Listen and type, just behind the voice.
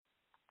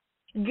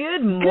Good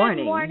Good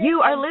morning. morning,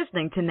 You are and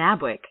listening to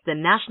Nabwic, the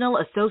National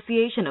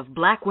Association of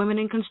Black Women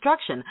in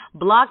Construction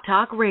blog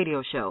talk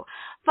radio show,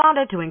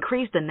 founded to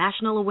increase the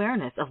national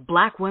awareness of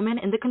black women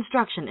in the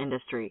construction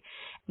industry.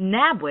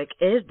 Nabwic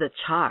is the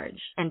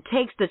charge and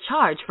takes the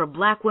charge for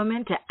black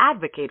women to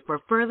advocate for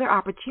further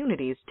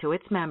opportunities to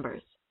its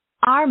members.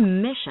 Our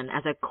mission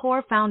as a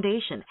core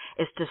foundation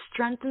is to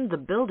strengthen the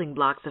building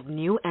blocks of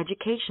new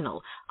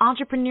educational,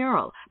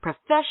 entrepreneurial,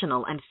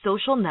 professional, and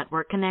social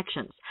network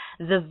connections.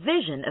 The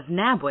vision of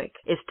Nabwic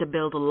is to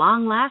build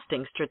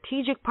long-lasting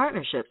strategic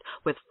partnerships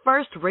with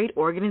first-rate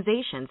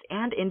organizations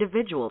and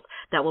individuals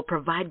that will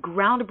provide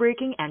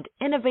groundbreaking and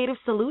innovative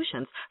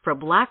solutions for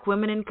black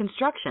women in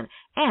construction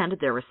and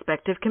their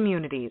respective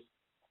communities.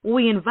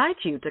 We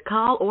invite you to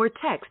call or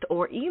text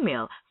or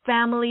email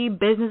family,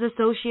 business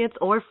associates,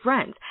 or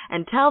friends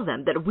and tell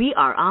them that we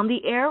are on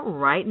the air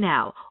right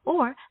now,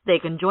 or they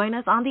can join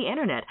us on the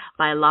internet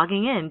by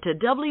logging in to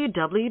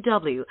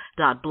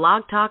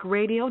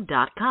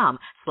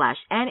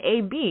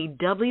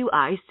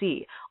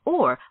www.blogtalkradio.com/NABWIC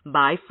or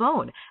by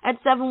phone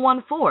at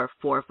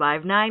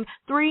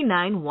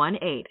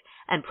 714-459-3918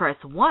 and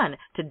press 1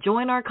 to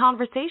join our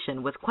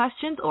conversation with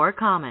questions or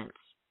comments.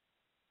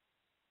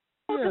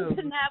 welcome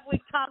to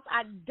Nabwic Talks.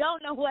 I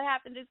don't know what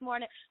happened this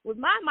morning with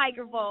my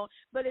microphone,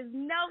 but it's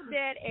no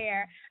dead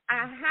air.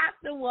 I have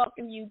to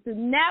welcome you to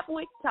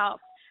Nabwic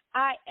Talks.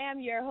 I am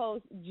your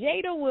host,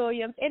 Jada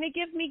Williams, and it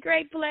gives me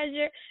great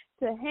pleasure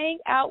to hang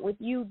out with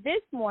you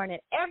this morning,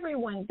 every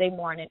Wednesday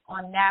morning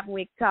on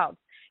Nabwic Talks.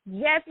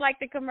 Just like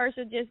the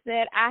commercial just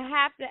said, I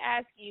have to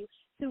ask you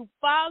to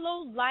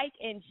follow, like,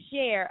 and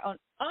share on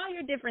all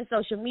your different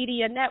social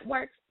media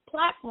networks,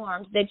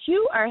 platforms that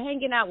you are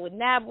hanging out with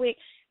Nabwic,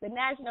 the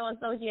National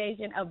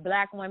Association of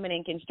Black Women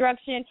in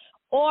Construction,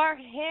 or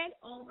head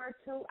over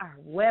to our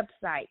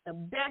website. The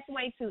best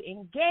way to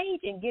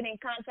engage and get in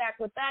contact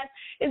with us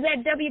is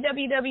at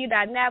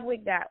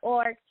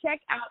www.nabwic.org.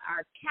 Check out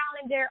our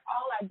calendar,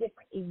 all our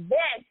different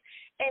events,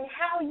 and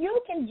how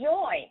you can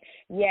join.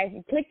 Yes,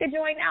 you click the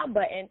Join Now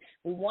button.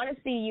 We want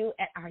to see you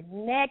at our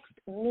next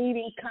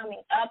meeting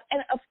coming up.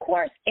 And, of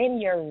course,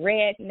 in your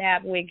red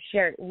Nabwic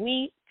shirt,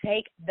 we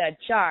take the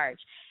charge.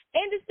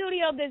 In the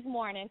studio this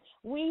morning,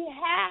 we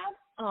have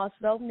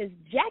also Ms.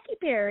 Jackie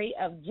Perry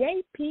of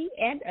JP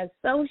and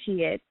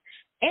Associates,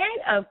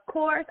 and, of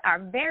course, our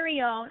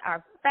very own,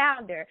 our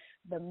founder,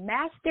 the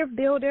master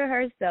builder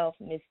herself,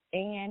 Ms.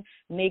 Ann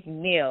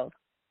McNeil.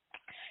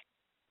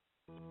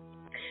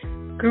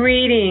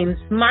 Greetings.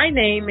 My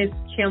name is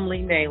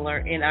Kimley Naylor,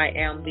 and I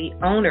am the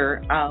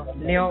owner of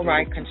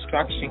Nabwic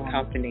Construction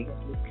Company.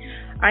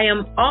 I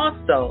am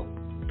also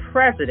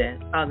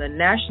president of the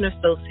National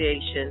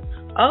Association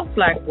of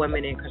Black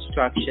Women in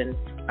Construction,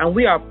 and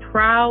we are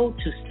proud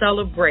to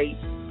celebrate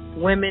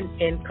women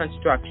in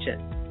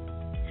construction.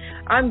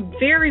 I'm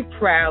very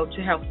proud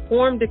to have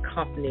formed a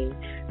company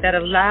that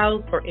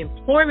allows for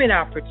employment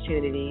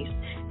opportunities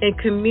in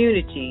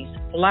communities,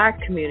 Black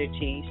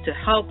communities, to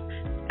help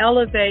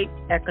elevate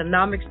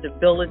economic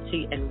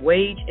stability and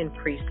wage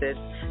increases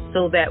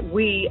so that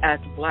we as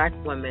Black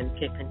women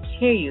can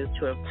continue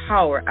to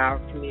empower our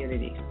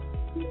communities.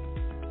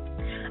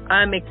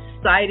 I'm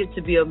excited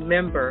to be a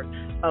member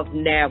of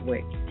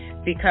Nabwic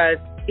because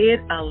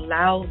it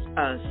allows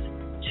us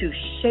to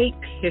shape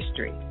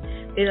history.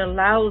 It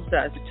allows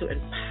us to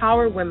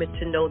empower women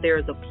to know there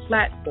is a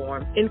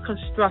platform in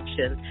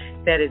construction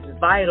that is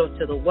vital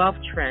to the wealth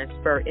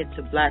transfer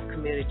into Black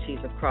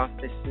communities across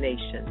this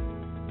nation.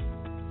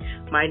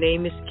 My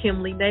name is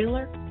Kimley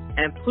Naylor,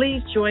 and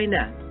please join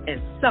us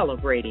in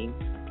celebrating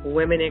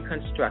women in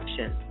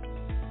construction.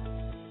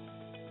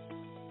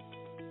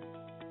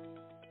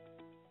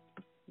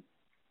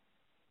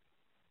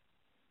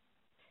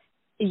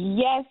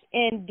 Yes,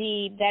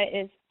 indeed. That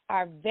is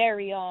our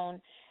very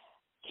own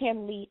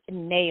Kimley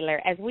Naylor.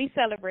 As we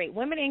celebrate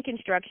women in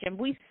construction,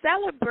 we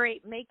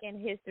celebrate making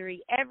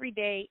history every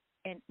day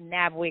in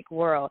Nabwic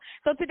world.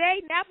 So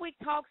today, Nabwic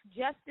talks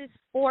Justice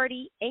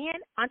 40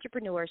 and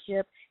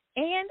entrepreneurship,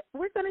 and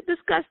we're going to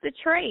discuss the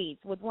trades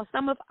with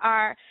some of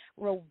our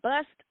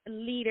robust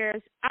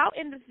leaders out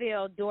in the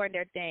field doing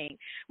their thing.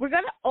 We're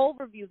going to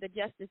overview the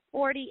Justice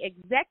 40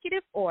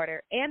 executive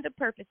order and the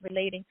purpose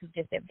relating to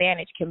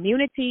disadvantaged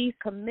communities'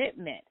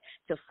 commitment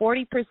to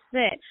 40%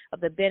 of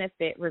the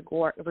benefit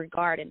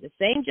regarding the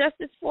same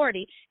Justice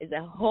 40 is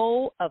a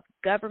whole of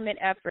government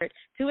effort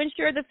to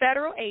ensure the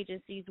federal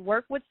agencies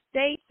work with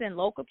states and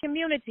local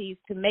communities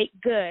to make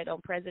good on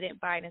President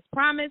Biden's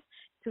promise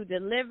to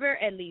deliver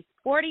at least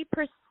 40%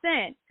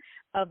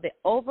 of the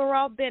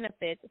overall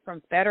benefits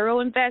from federal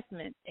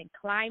investments in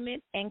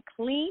climate and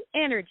clean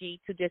energy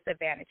to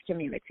disadvantaged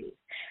communities.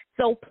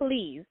 So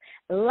please,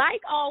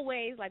 like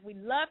always, like we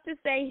love to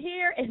say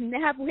here in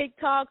Nabwic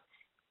Talks,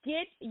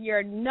 get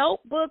your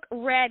notebook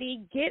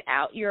ready, get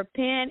out your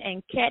pen,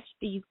 and catch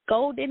these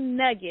golden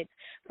nuggets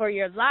for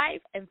your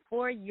life and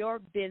for your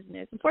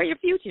business, and for your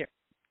future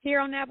here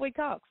on Nabwic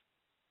Talks.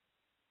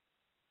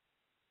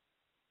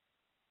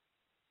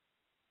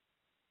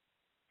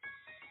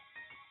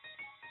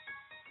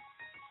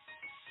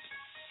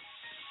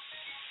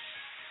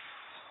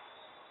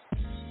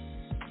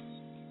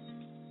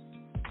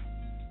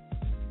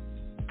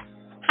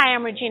 I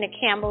am Regina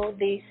Campbell,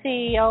 the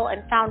CEO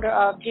and founder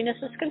of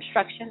Genesis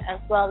Construction, as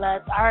well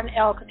as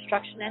R&L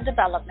Construction and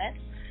Development.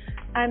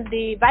 I'm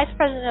the Vice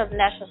President of the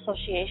National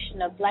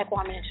Association of Black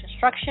Women in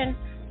Construction,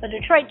 the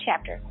Detroit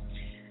chapter.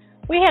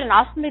 We had an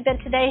awesome event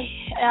today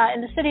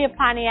in the city of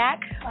Pontiac,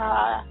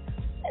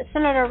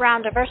 centered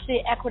around diversity,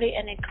 equity,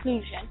 and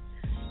inclusion,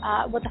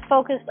 with the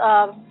focus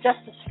of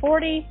Justice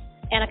 40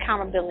 and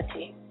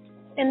accountability.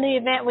 In the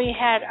event, we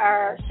had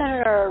our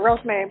Senator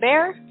Rosemary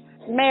Bear,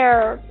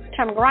 Mayor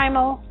Tim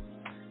Grimo,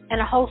 and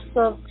a host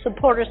of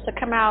supporters to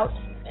come out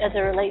as it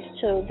relates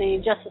to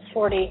the Justice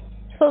 40.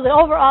 So the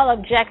overall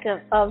objective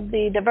of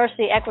the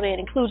Diversity, Equity, and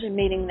Inclusion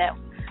meeting that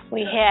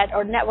we had,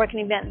 or networking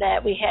event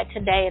that we had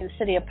today in the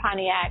city of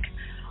Pontiac,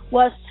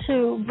 was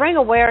to bring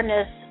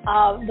awareness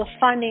of the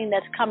funding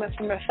that's coming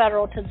from the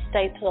federal to the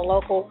state to the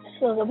local,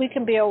 so that we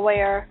can be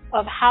aware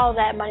of how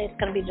that money is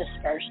going to be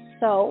dispersed.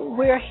 So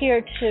we're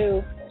here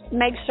to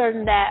make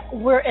certain that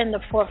we're in the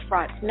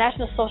forefront.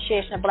 National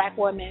Association of Black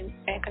Women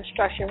in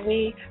Construction,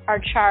 we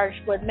are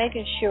charged with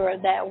making sure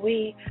that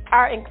we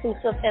are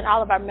inclusive and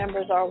all of our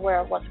members are aware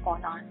of what's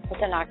going on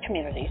within our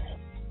communities.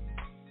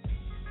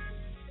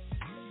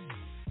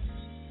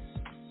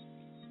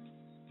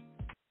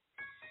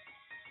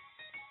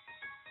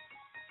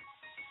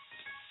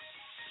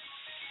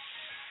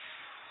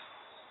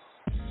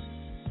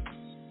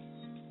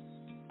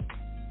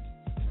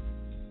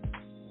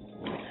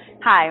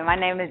 Hi, my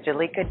name is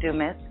Jalika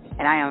Dumas,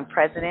 and I am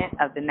President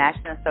of the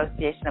National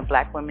Association of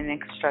Black Women in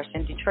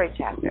Construction Detroit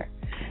chapter.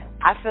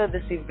 I feel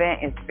this event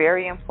is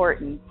very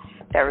important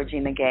that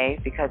Regina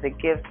gave because it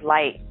gives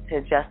light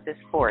to Justice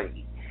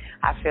 40.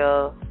 I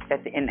feel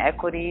that the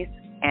inequities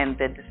and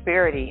the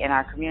disparity in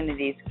our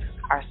communities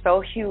are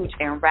so huge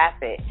and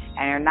rapid,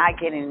 and are not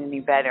getting any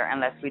better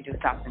unless we do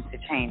something to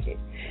change it.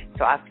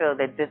 So I feel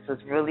that this was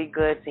really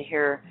good to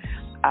hear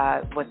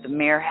what the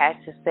mayor had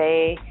to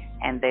say,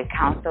 and the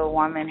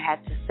councilwoman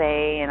had to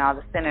say, and all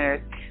the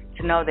senators,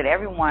 to know that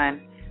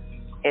everyone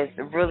is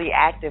really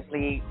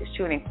actively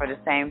shooting for the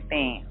same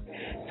thing.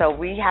 So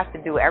we have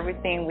to do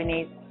everything we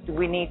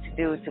need to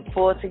do to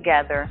pull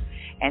together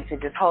and to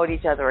just hold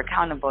each other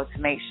accountable to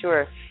make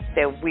sure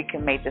that we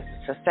can make this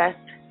a success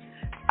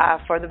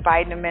for the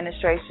Biden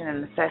administration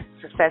and a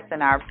success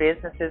in our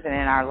businesses and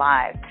in our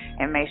lives,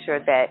 and make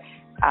sure that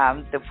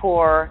the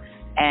poor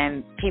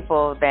and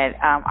people that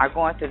are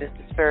going through this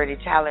disparity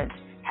challenge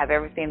have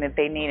everything that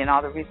they need and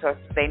all the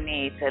resources they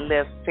need to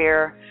live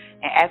fair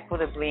and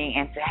equitably,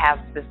 and to have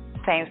the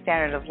same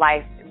standard of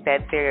life that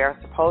they are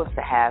supposed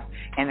to have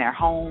in their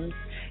homes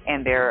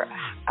and their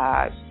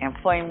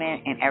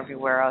employment and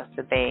everywhere else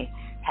that they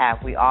have.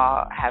 We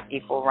all have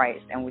equal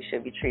rights, and we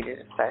should be treated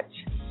as such.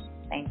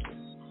 Thank you.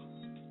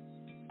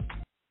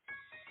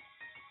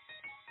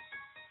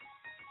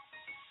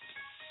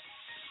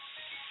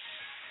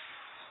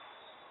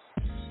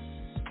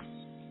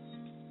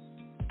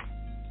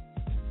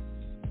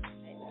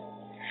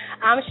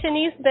 I'm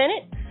Shanice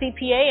Bennett,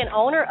 CPA and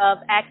owner of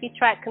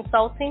AccuTrack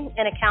Consulting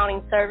and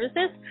Accounting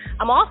Services.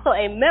 I'm also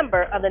a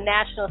member of the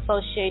National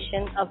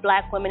Association of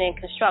Black Women in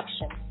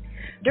Construction.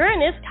 During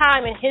this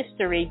time in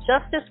history,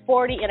 Justice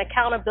 40 and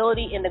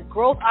accountability in the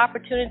growth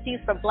opportunities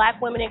for Black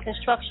women in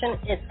construction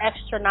is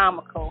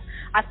astronomical.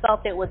 I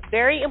felt it was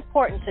very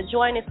important to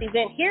join this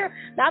event here,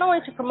 not only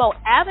to promote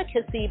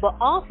advocacy, but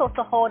also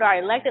to hold our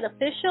elected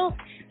officials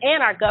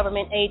and our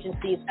government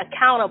agencies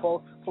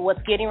accountable for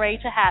what's getting ready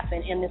to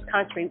happen in this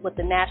country with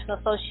the National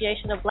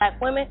Association of Black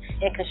Women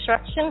in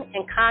Construction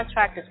and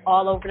contractors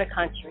all over the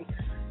country.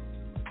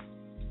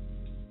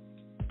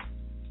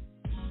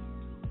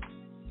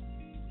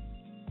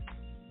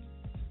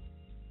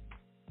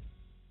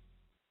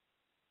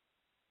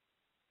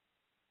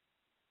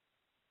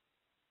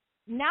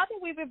 Now that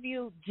we've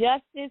reviewed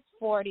Justice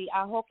 40,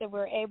 I hope that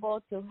we're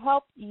able to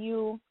help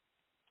you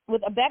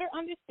with a better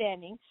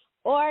understanding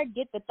or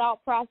get the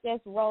thought process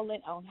rolling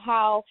on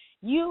how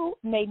you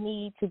may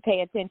need to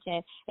pay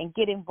attention and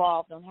get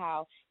involved on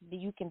how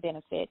you can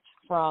benefit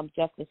from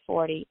Justice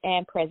 40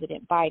 and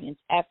President Biden's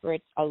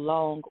efforts,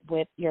 along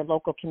with your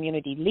local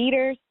community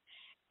leaders,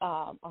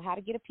 on how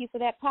to get a piece of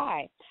that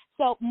pie.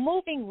 So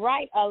moving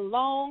right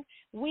along,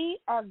 we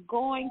are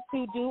going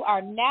to do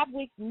our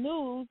Nabwic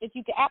news that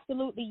you can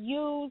absolutely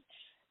use.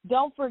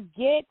 Don't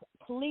forget,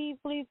 please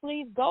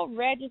go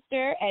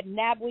register at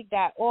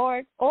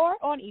nabwic.org or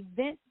on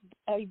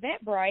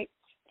Eventbrite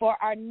for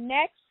our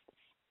next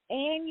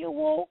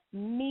annual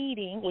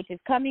meeting, which is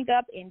coming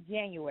up in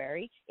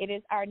January. It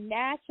is our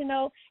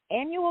national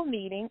annual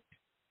meeting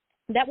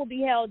that will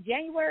be held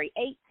January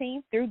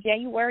 18th through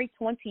January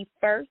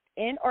 21st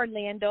in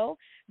Orlando.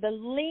 The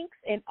links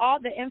and all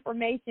the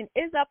information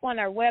is up on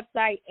our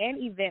website and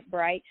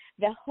Eventbrite.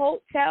 The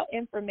hotel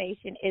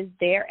information is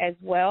there as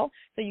well,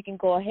 so you can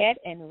go ahead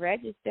and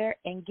register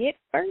and get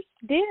first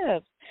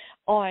dibs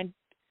on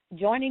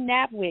joining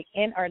Nabwic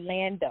in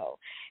Orlando.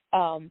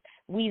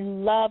 We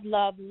love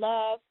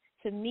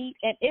to meet,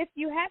 and if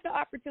you have the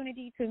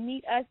opportunity to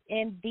meet us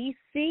in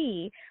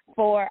D.C.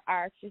 for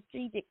our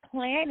strategic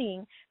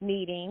planning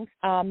meetings,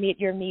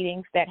 mid-year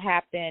meetings that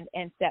happened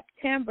in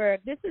September.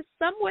 This is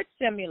somewhat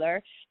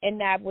similar in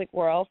Nabwic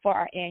world for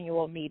our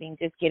annual meeting,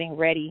 just getting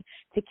ready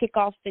to kick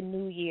off the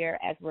new year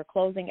as we're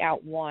closing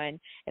out one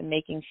and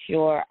making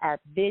sure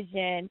our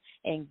vision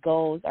and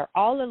goals are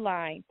all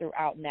aligned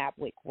throughout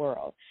Nabwic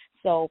world.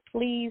 So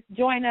please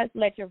join us,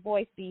 let your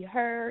voice be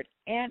heard,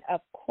 and,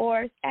 of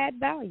course, add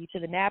value to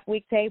the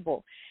Nabwic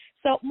table.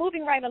 So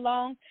moving right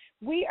along,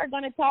 we are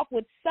going to talk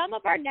with some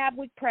of our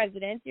Nabwic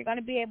presidents. You're going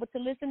to be able to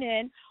listen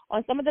in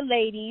on some of the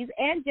ladies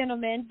and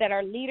gentlemen that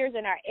are leaders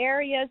in our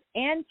areas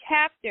and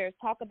chapters,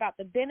 talk about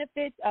the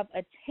benefits of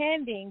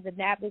attending the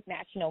Nabwic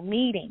national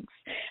meetings.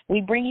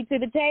 We bring you to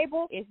the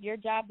table. It's your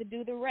job to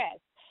do the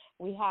rest.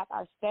 We have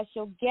our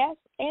special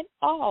guests and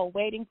all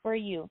waiting for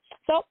you.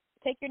 So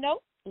take your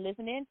notes,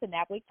 listen in to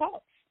Nabwic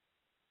Talks.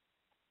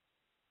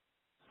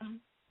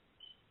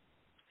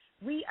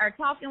 We are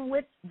talking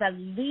with the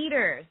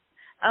leaders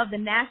of the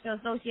National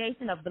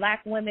Association of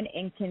Black Women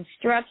in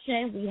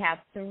Construction. We have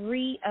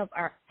three of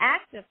our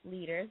active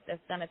leaders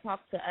that's going to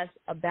talk to us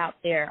about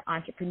their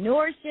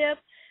entrepreneurship,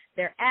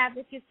 their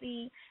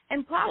advocacy,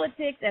 and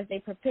politics as they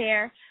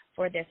prepare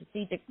for their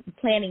strategic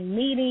planning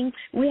meeting.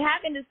 We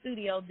have in the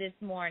studio this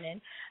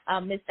morning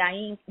Ms.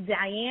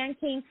 Diane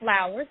King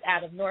Flowers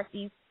out of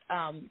Northeast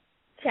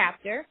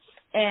chapter,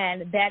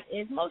 and that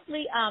is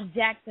mostly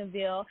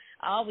Jacksonville.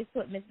 I always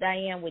put Miss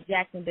Diane with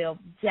Jacksonville,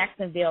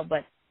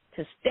 but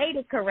to state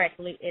it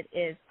correctly, it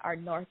is our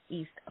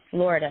Northeast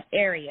Florida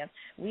area.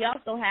 We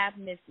also have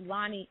Miss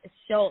Lonnie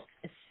Schultz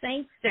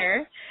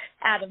Sankster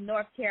out of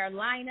North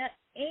Carolina,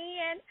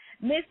 and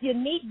Miss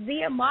Unique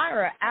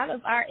Ziamara out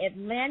of our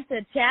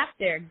Atlanta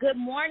chapter. Good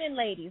morning,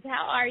 ladies.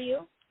 How are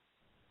you?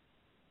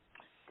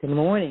 Good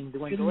morning.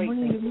 Doing great.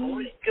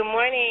 Good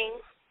morning.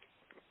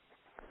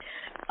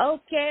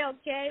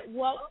 Okay.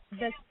 Well,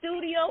 the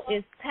studio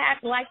is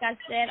packed, like I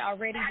said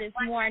already this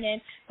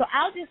morning. So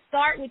I'll just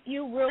start with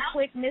you real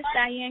quick, Miss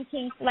Diane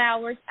King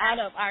Flowers out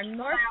of our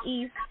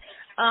Northeast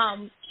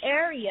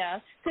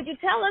area. Could you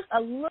tell us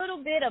a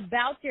little bit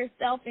about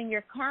yourself and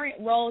your current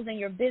roles in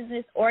your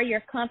business or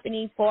your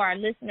company for our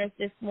listeners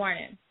this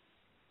morning?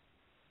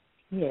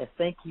 Yes,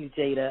 thank you,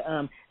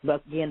 Jada.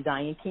 But again,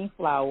 Diane King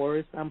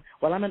Flowers.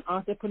 Well, I'm an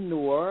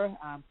entrepreneur.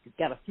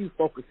 Got a few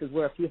focuses,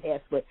 wear a few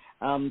hats, but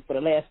for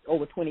the last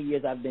over 20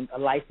 years, I've been a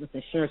licensed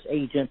insurance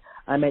agent.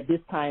 I'm at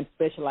this time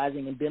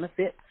specializing in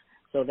benefits,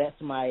 so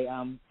that's my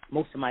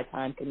most of my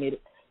time committed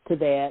to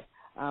that.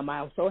 I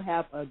also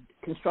have a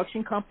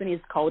construction company.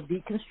 It's called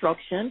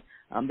Deconstruction.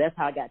 That's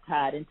how I got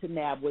tied into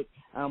Nabwic.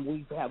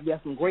 We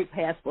have some great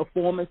past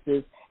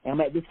performances, and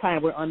at this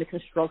time we're under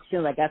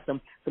construction. I got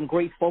some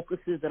great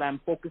focuses that I'm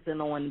focusing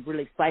on.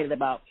 Really excited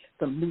about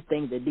some new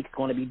things that Dick's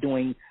going to be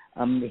doing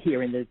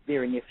here in the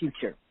very near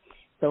future.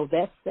 So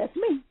that's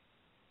me.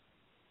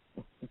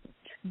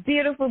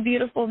 Beautiful,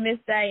 Miss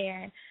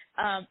Diane.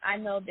 I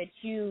know that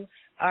you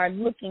are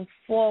looking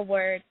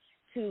forward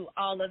to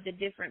all of the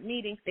different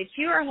meetings that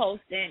you are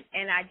hosting,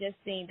 and I just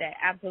seen that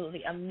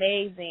absolutely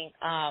amazing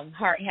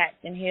Heart, Hats,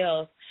 and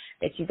Hills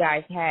that you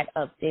guys had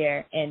up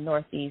there in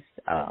Northeast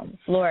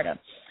Florida.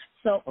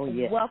 So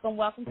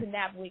welcome to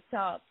Nabwic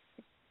Talk.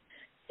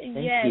 Thank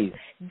you.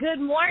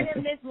 Good morning,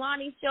 Miss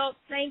Lonnie Schultz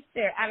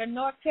Sankster out of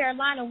North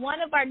Carolina, one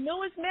of our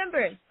newest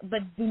members, but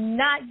do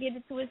not get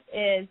it twisted,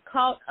 is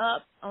caught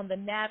up on the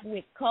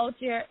Nabwic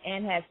culture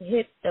and has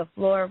hit the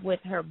floor with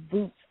her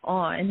boots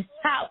on.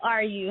 How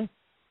are you?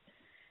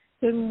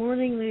 Good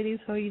morning, ladies.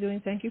 How are you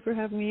doing? Thank you for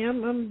having me.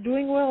 I'm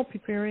doing well,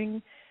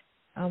 preparing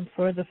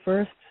for the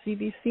first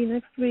CBC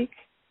next week.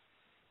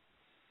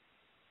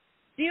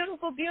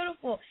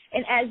 Beautiful.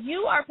 And as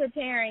you are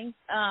preparing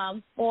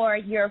for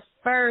your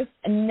first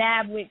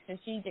Nabwic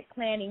strategic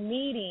planning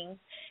meeting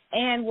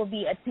and will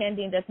be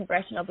attending the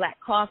Congressional Black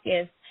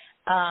Caucus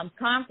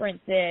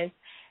conferences,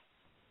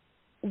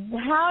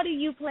 how do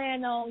you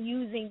plan on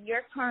using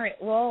your current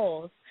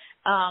roles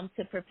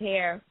to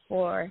prepare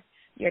for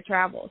your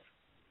travels?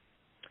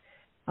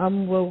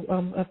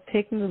 I've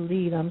taken the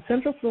lead.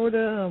 Central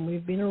Florida,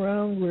 we've been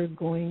around. We're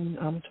going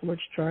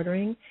towards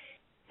chartering.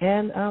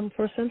 And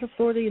for Central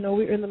Florida,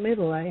 we're in the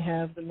middle. I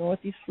have the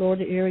Northeast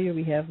Florida area.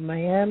 We have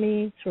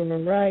Miami to the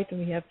right,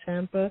 and we have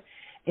Tampa.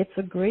 It's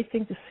a great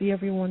thing to see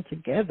everyone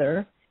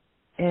together.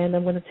 And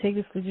I'm going to take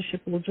this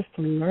leadership role just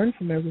to learn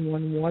from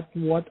everyone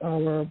what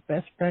our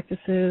best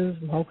practices,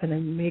 how can I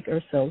make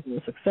ourselves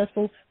more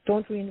successful.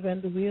 Don't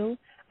reinvent the wheel.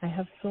 I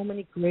have so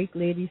many great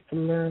ladies to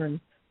learn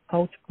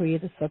how to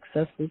create a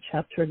successful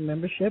chapter and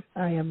membership.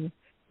 I am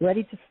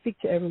ready to speak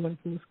to everyone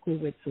who's cool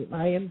with. So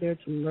I am there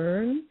to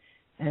learn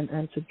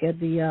and to get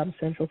the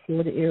Central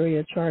Florida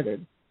area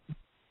chartered.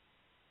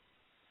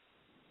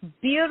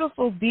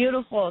 Beautiful.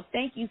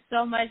 Thank you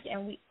so much,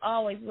 and we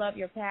always love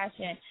your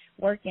passion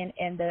working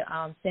in the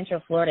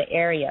Central Florida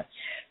area.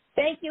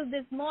 Thank you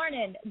this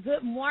morning.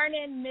 Good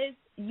morning, Miss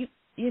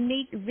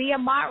Unique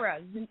Ziamara.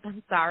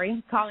 I'm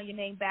sorry, calling your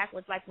name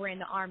backwards like we're in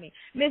the Army.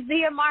 Miss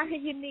Ziamara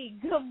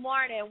Unique, good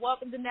morning.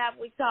 Welcome to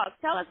Nabwic Talk.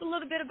 Tell us a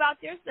little bit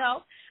about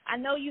yourself. I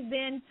know you've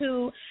been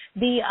to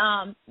the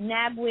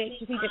Nabwic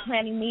strategic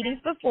planning meetings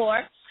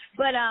before,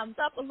 but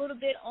talk a little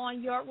bit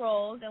on your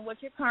roles and what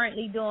you're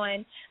currently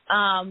doing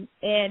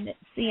in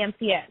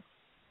CMTS.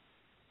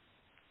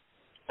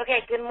 Okay,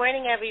 good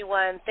morning,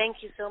 everyone. Thank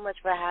you so much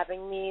for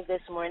having me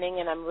this morning,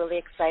 and I'm really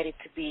excited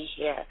to be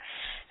here.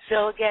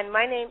 So, again,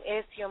 my name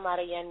is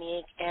Xiomara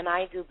Yannick, and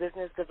I do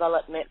business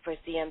development for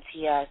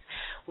CMTS.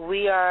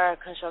 We are a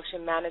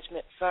construction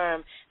management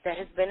firm that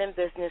has been in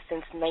business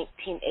since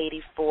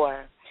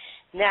 1984.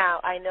 Now,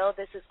 I know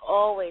this is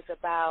always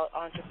about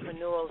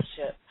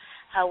entrepreneurship.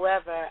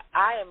 However,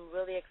 I am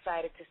really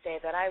excited to say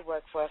that I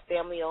work for a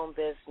family-owned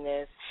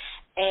business,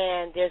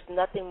 and there's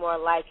nothing more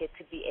like it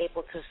to be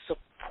able to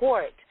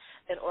support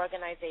an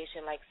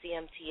organization like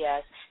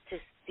CMTS to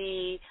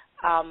see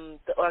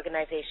the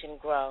organization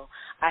grow.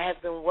 I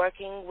have been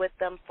working with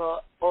them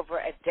for over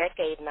a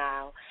decade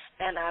now,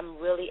 and I'm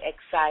really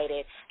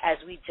excited as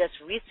we just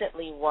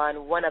recently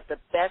won one of the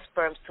best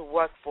firms to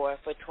work for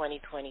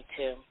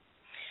 2022.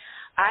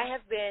 I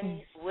have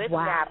been with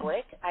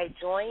Nabwic.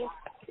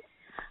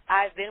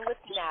 I've been with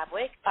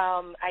Nabwic.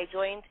 I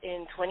joined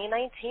in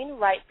 2019,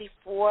 right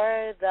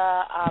before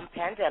the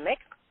pandemic,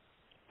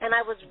 and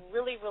I was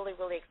really, really,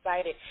 really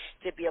excited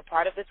to be a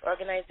part of this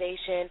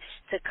organization,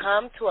 to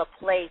come to a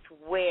place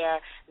where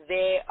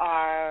there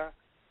are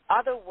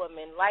other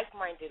women,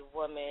 like-minded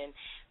women,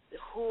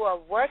 who are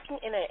working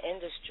in an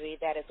industry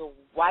that is a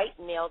white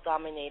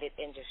male-dominated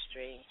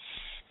industry.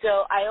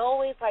 So I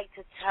always like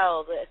to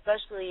tell,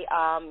 especially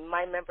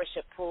my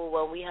membership pool,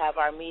 when we have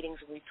our meetings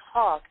and we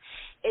talk,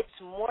 it's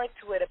more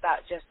to it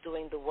about just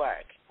doing the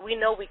work. We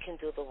know we can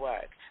do the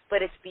work,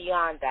 but it's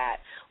beyond that.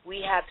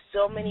 We have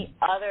so many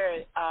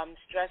other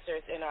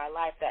stressors in our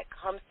life that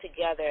comes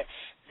together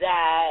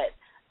that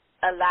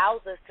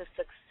allows us to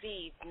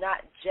succeed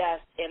not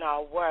just in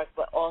our work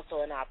but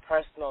also in our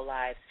personal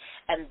lives.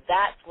 And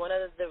that's one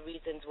of the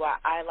reasons why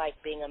I like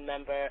being a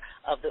member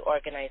of the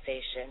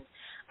organization.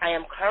 I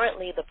am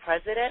currently the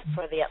president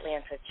for the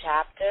Atlanta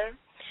chapter.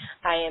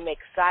 I am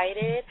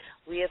excited.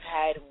 We have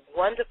had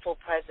wonderful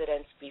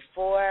presidents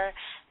before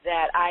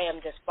that I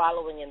am just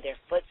following in their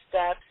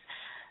footsteps.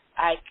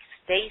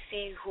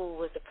 Stacy, who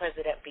was the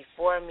president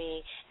before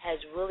me, has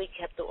really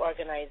kept the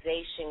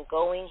organization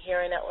going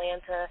here in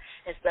Atlanta,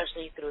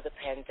 especially through the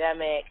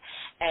pandemic.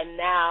 And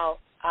now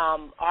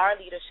our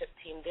leadership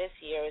team this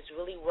year is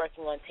really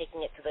working on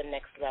taking it to the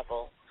next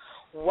level.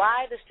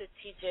 Why the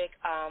strategic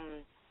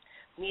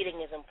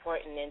meeting is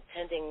important in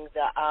attending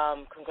the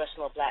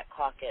Congressional Black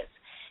Caucus.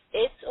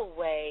 It's a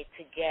way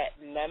to get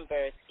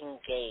members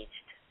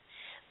engaged.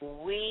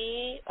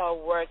 We are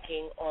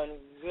working on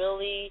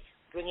really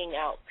bringing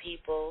out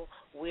people.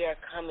 We are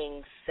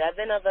coming.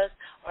 7 of us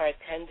are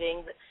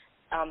attending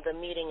the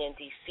meeting in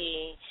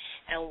D.C.,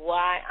 and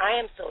why I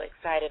am so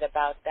excited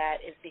about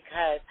that is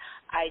because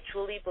I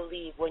truly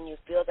believe when you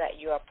feel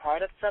that you're a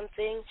part of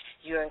something,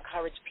 you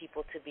encourage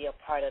people to be a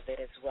part of it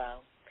as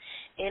well.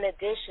 In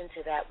addition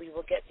to that, we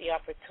will get the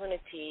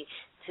opportunity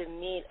to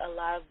meet a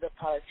lot of the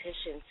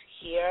politicians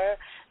here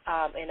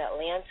in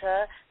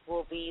Atlanta.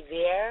 We'll be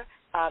there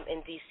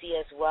in D.C.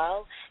 as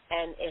well,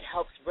 and it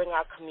helps bring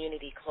our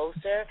community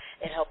closer.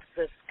 It helps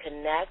us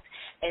connect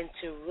and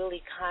to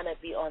really kind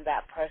of be on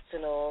that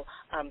personal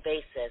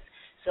basis.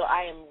 So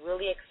I am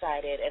really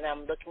excited, and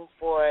I'm looking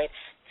forward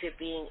to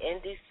being in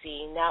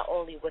D.C., not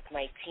only with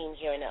my team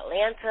here in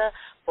Atlanta,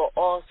 but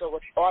also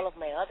with all of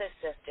my other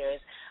sisters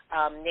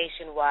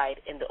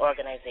nationwide in the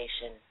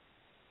organization.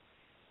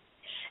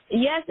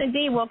 Yes,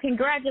 indeed. Well,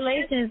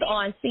 congratulations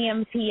on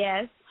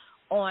CMTS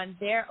on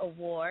their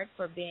award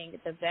for being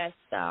the best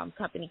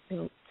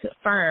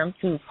firm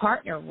to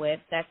partner with.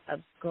 That's a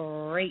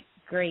great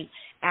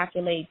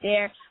accolade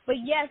there. But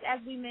yes, as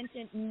we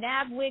mentioned,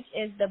 Nabwic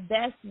is the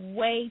best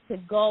way to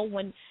go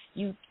when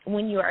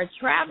you are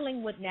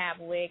traveling with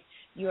Nabwic.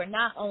 You are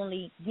not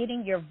only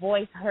getting your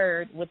voice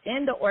heard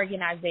within the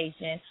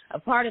organization, a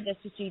part of the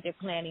strategic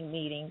planning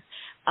meetings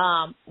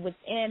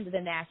within the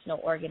national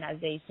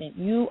organization,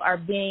 you are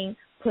being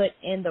put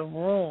in the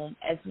room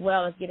as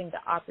well as getting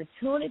the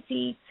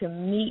opportunity to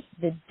meet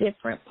the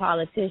different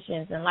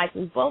politicians. And like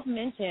we both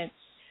mentioned,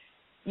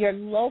 your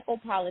local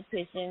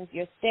politicians,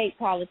 your state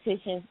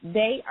politicians,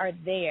 they are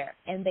there,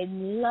 and they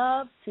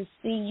love to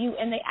see you,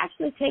 and they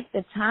actually take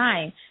the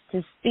time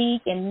to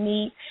speak and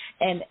meet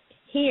and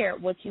hear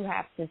what you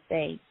have to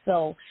say.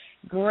 So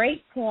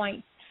great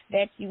points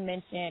that you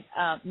mentioned,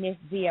 Ms.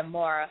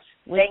 Ziamara.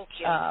 Thank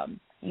you.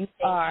 You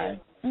are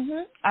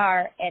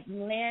our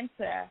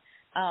Atlanta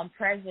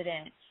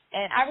president.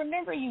 And I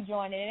remember you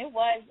joining. It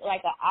was like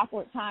an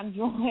awkward time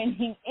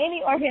joining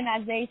any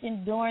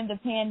organization during the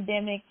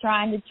pandemic,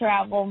 trying to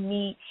travel,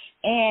 meet,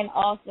 and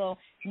also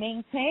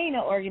maintain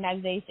an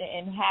organization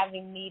and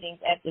having meetings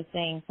at the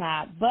same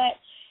time. But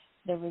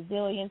the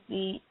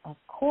resiliency, of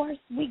course,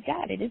 we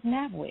got it. It's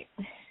Nabwic.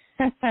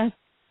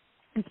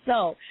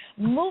 So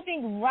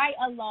moving right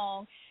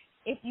along,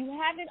 if you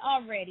haven't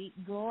already,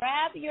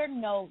 grab your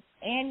notes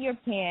and your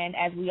pen.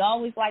 As we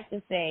always like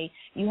to say,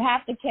 you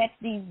have to catch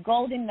these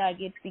golden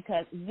nuggets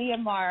because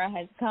Ziamara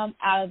has come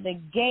out of the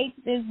gate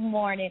this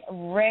morning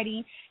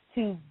ready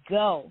to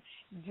go,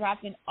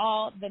 dropping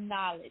all the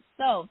knowledge.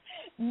 So,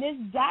 Ms.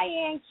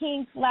 Diane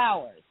King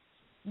Flowers,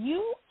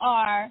 you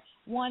are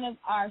one of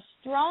our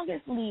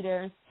strongest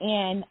leaders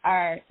in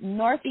our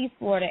Northeast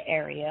Florida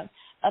area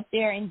up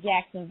there in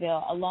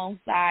Jacksonville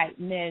alongside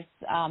Ms.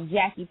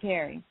 Jackie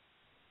Perry.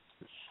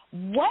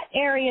 What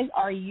areas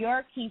are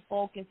your key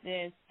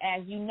focuses?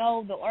 As you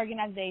know, the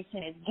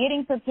organization is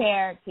getting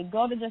prepared to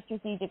go to the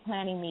strategic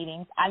planning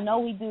meetings. I know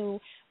we do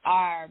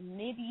our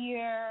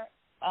mid-year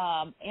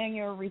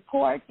annual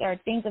reports or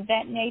things of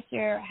that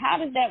nature. How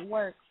does that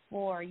work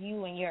for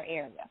you in your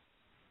area?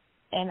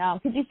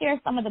 And could you share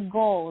some of the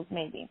goals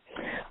maybe?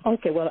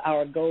 Okay, well,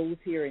 our goals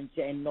here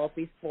in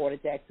Northeast Florida,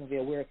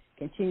 Jacksonville, we're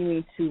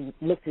continuing to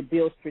look to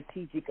build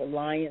strategic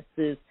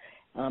alliances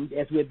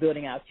as we're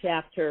building our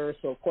chapter.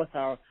 So, of course,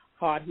 our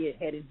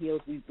head and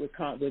heels, we've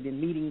been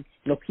meeting,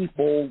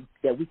 people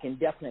that we can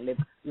definitely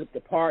look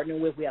to partner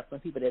with. We have some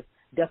people that's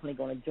definitely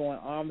going to join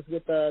arms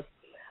with us.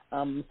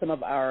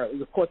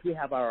 Of course, we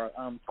have our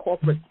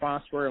corporate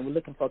sponsor, and we're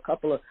looking for a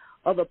couple of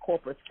other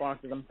corporate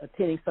sponsors. I'm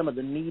attending some of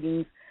the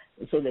meetings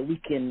so that we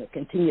can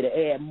continue to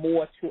add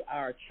more to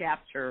our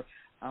chapter.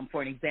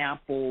 For an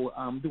example,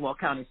 Duval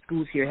County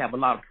Schools here have a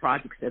lot of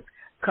projects that's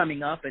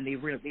coming up, and they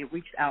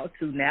reached out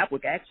to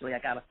Nabwic. Actually, I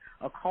got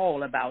a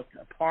call about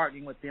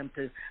partnering with them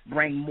to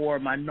bring more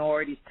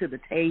minorities to the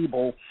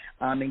table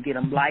and get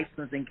them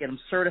licensed and get them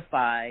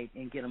certified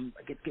and get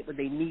what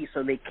they need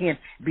so they can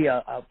be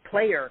a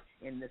player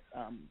in this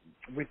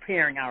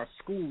repairing our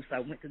schools. So I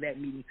went to that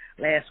meeting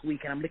last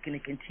week, and I'm looking to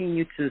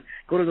continue to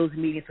go to those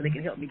meetings so they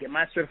can help me get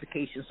my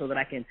certification so that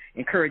I can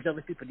encourage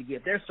other people to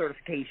get their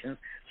certifications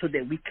so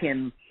that we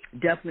can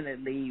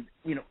definitely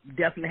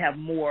have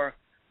more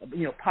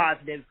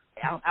positive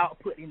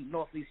output in the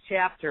Northeast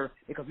chapter,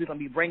 because we're going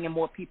to be bringing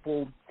more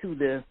people to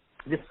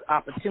this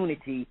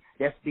opportunity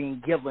that's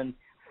being given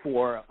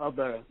for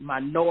other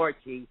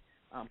minority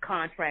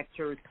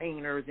contractors,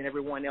 painters, and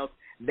everyone else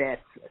that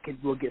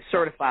will get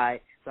certified.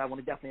 So I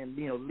want to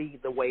definitely lead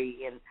the way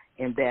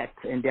in that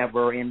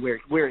endeavor, and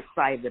we're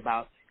excited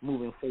about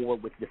moving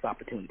forward with this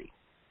opportunity.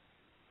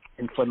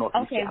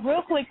 Okay,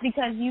 real quick,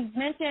 because you've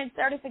mentioned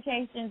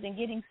certifications and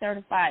getting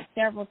certified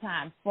several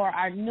times. For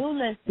our new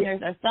listeners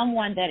or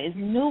someone that is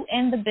new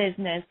in the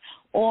business,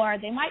 or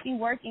they might be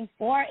working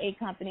for a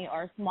company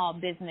or a small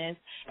business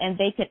and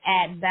they could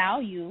add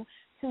value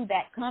to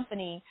that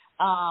company,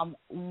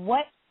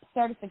 what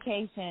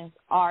certifications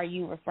are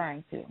you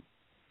referring to?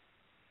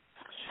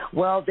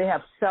 Well, they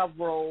have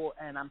several,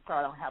 and I'm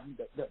sorry I don't have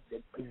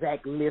the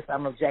exact list. I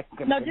don't know if Jackie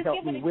can help me with. No,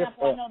 just give an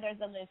example. I know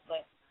there's a list,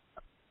 but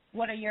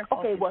what are your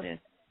focuses?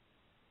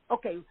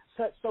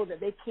 So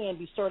that they can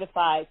be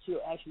certified to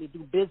actually do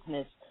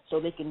business, so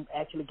they can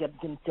actually get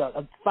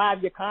a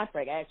 5-year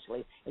contract.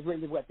 Actually, is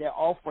really what they're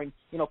offering.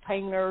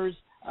 Painters,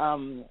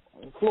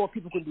 floor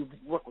people can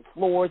work with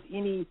floors,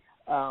 any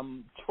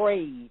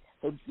trade.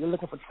 So you're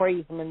looking for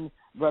tradesmen,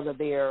 whether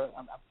they're.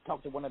 I've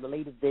talked to one of the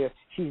ladies there.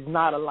 She's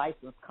not a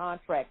licensed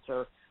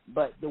contractor,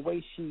 but the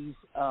way she's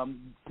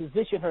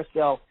positioned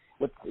herself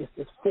with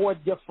is 4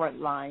 different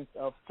lines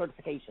of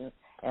certifications.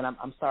 And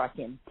I'm sorry I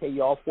can't tell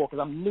you all 4 because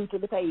I'm new to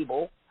the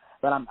table,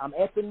 but I'm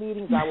at the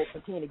meetings. I will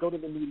continue to go to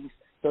the meetings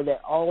so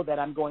that all that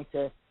I'm going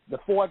to, the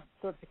 4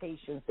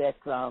 certifications that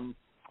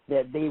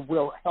they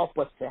will help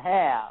us to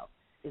have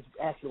is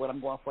actually what I'm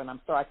going for. And I'm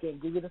sorry I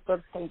can't give you the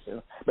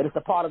certifications, but it's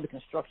a part of the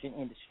construction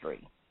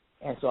industry.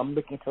 And so I'm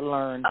looking to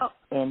learn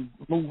and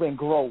move and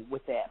grow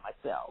with that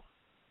myself.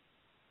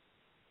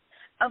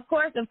 Of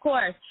course.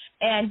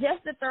 And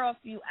just to throw a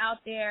few out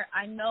there,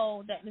 I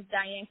know that Ms.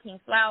 Diane King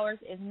Flowers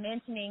is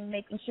mentioning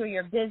making sure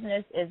your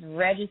business is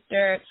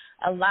registered.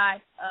 A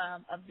lot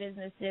of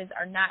businesses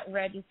are not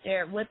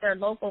registered with their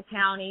local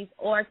counties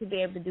or to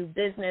be able to do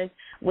business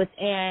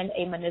within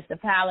a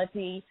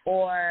municipality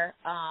or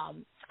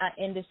an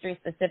industry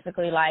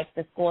specifically like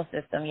the school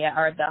system,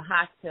 or the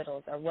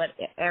hospitals, or what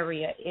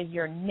area is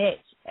your niche,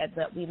 as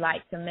we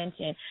like to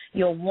mention.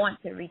 You'll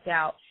want to reach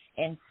out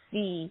and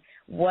see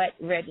what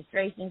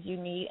registrations you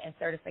need and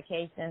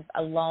certifications,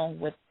 along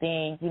with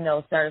being,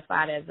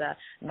 certified as a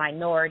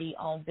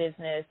minority-owned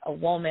business, a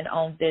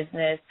woman-owned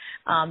business,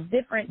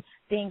 different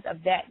things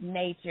of that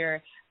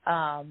nature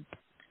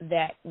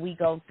that we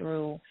go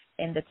through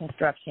in the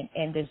construction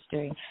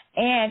industry.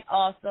 And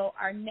also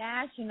our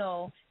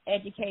National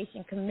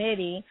Education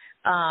Committee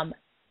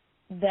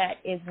that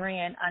is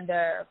ran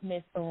under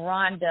Ms.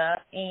 Rhonda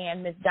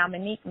and Ms.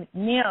 Dominique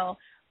McNeil,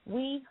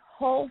 we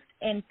host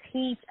and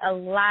teach a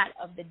lot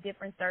of the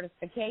different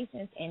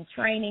certifications and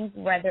trainings,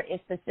 whether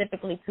it's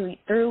specifically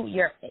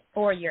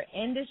for your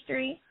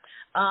industry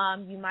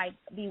You might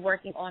be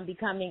working on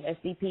becoming a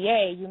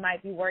CPA. You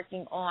might be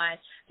working on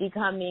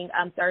becoming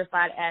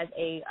certified as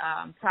a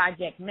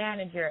project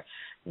manager.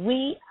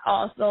 We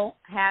also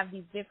have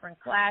these different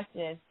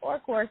classes or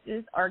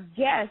courses or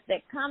guests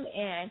that come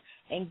in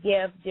and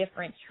give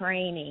different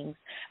trainings.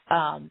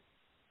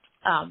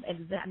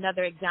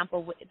 Another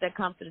example that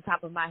comes to the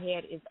top of my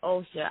head is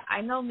OSHA.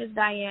 I know, Ms.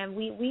 Diane,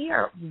 we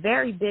are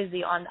very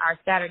busy on our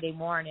Saturday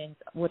mornings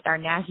with our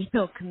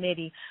national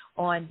committee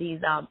on these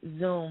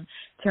Zoom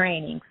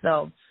trainings.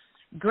 So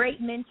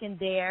great mention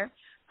there.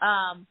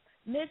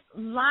 Ms.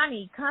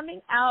 Lonnie,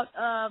 coming out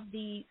of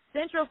the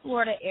Central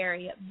Florida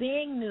area,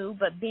 being new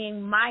but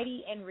being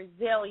mighty and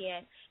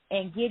resilient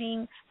and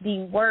getting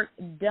the work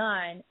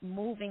done,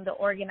 moving the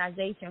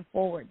organization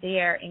forward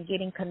there and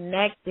getting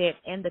connected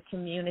in the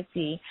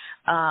community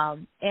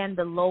and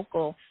the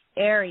local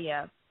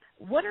area.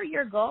 What are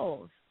your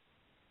goals?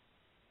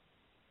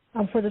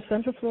 For the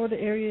Central Florida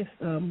area,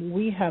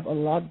 we have a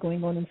lot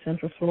going on in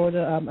Central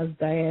Florida. As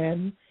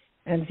Diane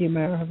and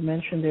Ziamara have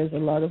mentioned, there's a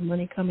lot of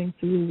money coming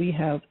through. We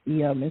have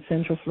the in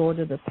Central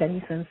Florida, the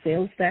penny cent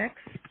sales tax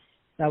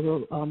that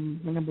will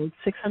bring about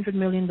 $600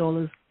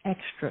 million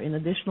extra in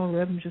additional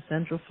revenue to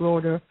Central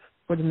Florida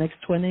for the next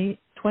 20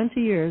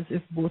 years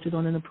if voted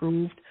on and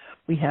approved.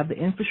 We have the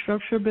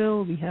infrastructure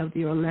bill. We have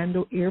the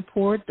Orlando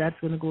airport that's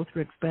going to go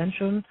through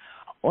expansion.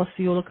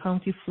 Osceola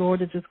County,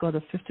 Florida just got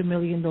a $50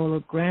 million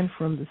grant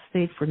from the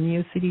state for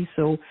Neo City.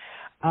 So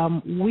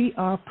we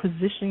are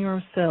positioning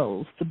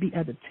ourselves to be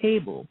at the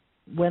table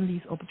when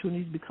these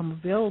opportunities become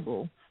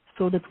available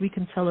so that we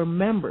can tell our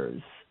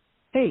members,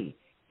 hey,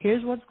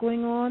 here's what's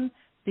going on.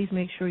 Please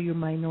make sure you're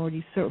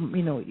minority,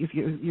 if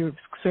you're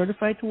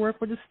certified to work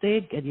for the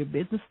state, get your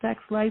business tax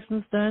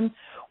license done.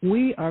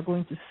 We are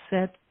going to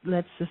set,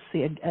 let's just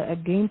say, a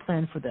game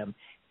plan for them.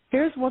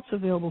 Here's what's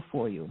available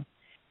for you.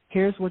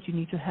 Here's what you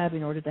need to have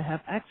in order to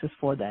have access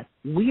for that.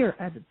 We are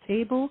at the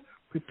table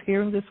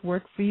preparing this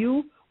work for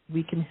you.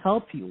 We can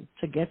help you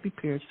to get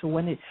prepared. So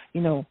when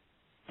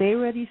stay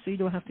ready so you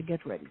don't have to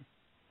get ready.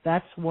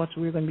 That's what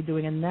we're going to be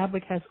doing. And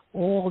Nabwic has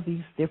all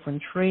these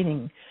different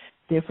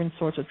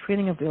sorts of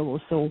training available.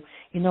 So,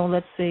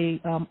 let's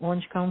say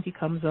Orange County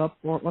comes up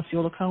or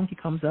Osceola County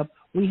comes up.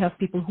 We have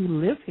people who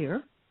live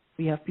here.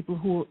 We have people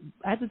who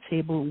are at the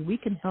table. We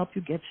can help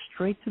you get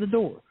straight to the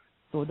door.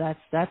 So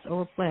that's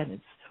our plan.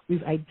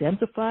 We've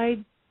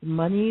identified the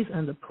monies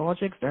and the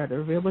projects that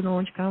are available in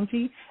Orange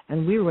County,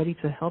 and we're ready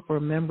to help our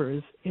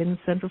members in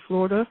Central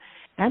Florida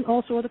and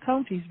also other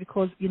counties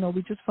because,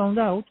 we just found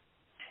out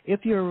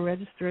if you're a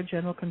registered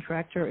general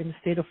contractor in the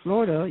state of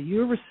Florida,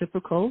 you're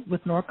reciprocal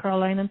with North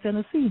Carolina and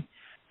Tennessee.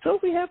 So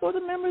if we have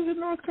other members in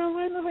North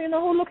Carolina, who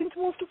are looking to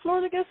move to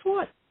Florida, guess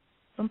what?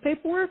 Some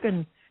paperwork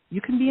and you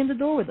can be in the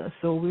door with us.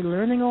 So we're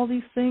learning all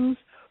these things.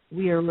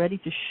 We are ready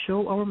to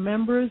show our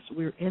members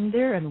we're in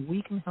there and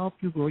we can help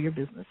you grow your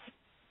business.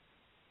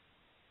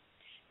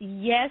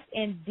 Yes,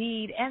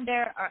 indeed. And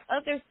there are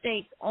other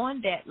states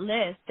on that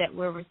list that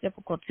we're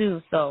reciprocal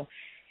to. So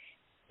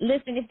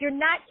listen, if you're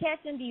not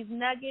catching these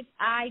nuggets,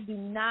 I do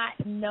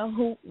not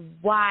know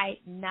why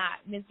not.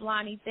 Ms.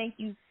 Lonnie, thank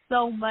you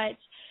so much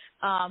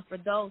for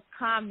those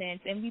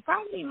comments. And we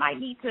probably might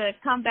need to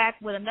come back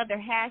with another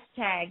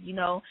hashtag,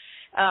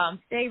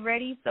 stay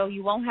ready so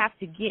you won't have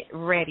to get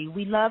ready.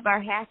 We love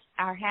our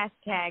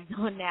hashtags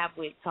on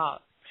Nabwic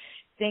Talk.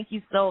 Thank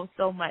you so,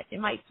 so much. It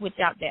might switch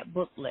out that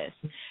book list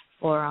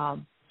for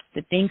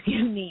the things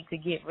you need to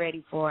get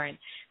ready for, and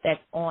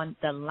that's on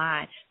the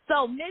line.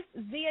 So, Miss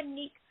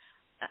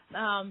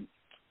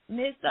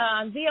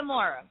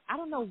Ziamara, I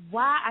don't know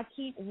why I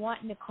keep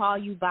wanting to call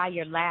you by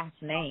your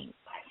last name.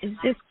 It's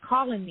just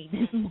calling me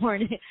this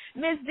morning.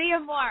 Ms.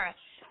 Ziamara,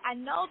 I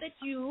know that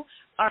you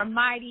are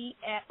mighty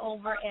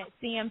over at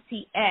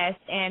CMTS,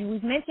 and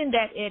we've mentioned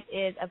that it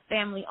is a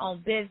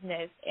family-owned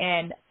business,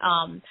 and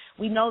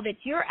we know that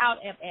you're out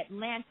of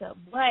Atlanta,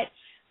 but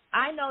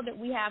I know that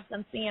we have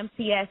some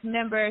CMTS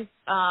members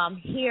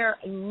here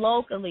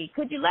locally.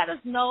 Could you let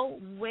us know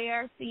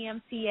where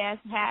CMTS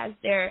has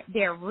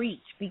their reach?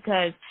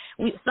 Because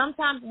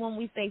sometimes when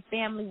we say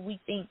family, we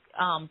think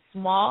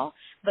small,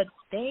 but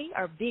they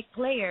are big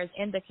players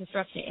in the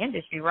construction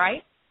industry,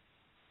 right?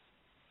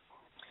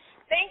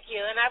 Thank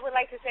you, and I would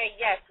like to say,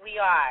 yes, we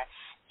are.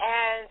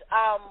 And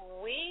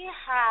we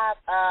have,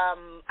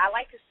 I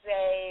like to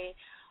say,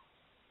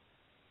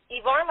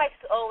 Yvonne likes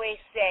to always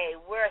say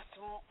we're a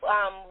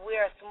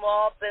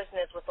small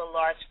business with a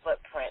large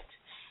footprint.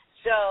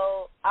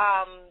 So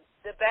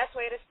the best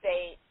way to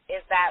state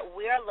is that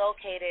we are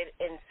located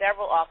in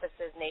several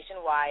offices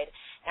nationwide,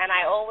 and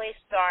I always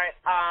start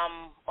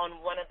on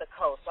one of the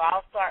coasts. So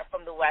I'll start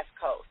from the West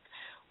Coast.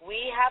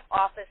 We have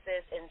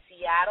offices in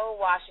Seattle,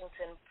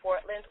 Washington,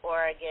 Portland,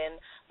 Oregon,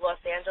 Los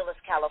Angeles,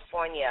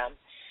 California.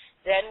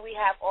 Then we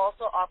have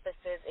also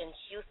offices in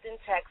Houston,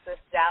 Texas,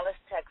 Dallas,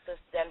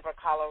 Texas, Denver,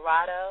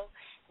 Colorado,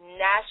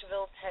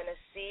 Nashville,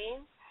 Tennessee.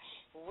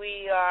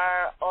 We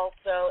are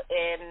also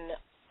in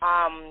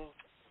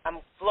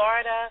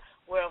Florida.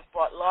 We're in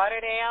Fort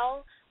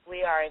Lauderdale.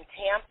 We are in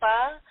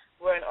Tampa.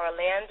 We're in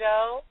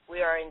Orlando.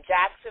 We are in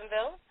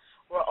Jacksonville.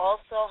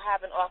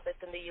 have an office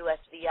in the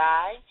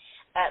USVI,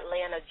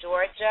 Atlanta,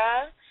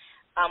 Georgia,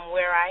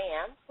 where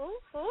I am,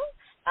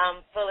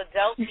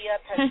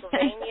 Philadelphia,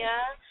 Pennsylvania,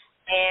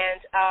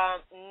 and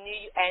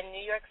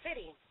New York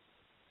City.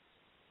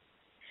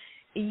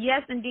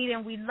 Yes, indeed,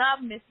 and we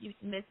love Miss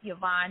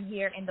Yvonne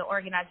here in the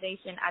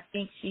organization. I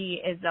think she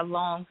is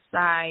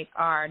alongside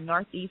our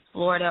Northeast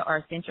Florida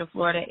or Central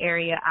Florida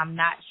area. I'm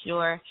not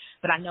sure,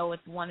 but I know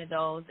it's one of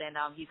those, and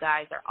you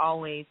guys are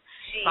always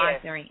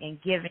sponsoring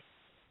and giving,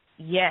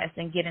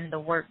 and getting the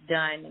work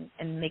done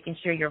and making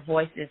sure your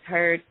voice is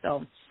heard.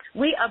 So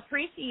we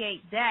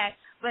appreciate that.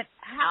 But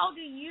how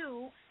do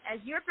you, as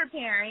you're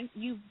preparing,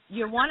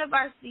 you're one of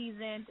our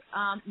seasoned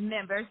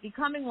members,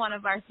 becoming one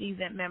of our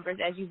seasoned members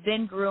as you've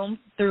been groomed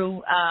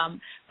through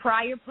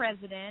prior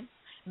presidents,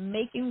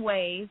 making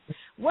waves.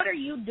 What are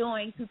you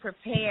doing to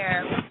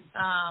prepare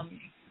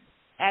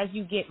as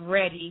you get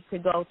ready to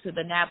go to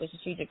the Nabwic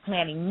Strategic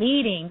Planning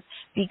meetings,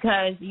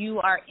 because you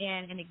are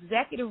in an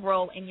executive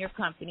role in your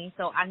company?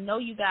 So I know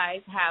you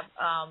guys have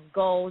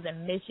goals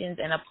and missions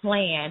and a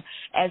plan,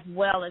 as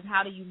well as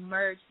how do you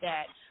merge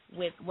that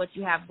with what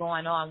you have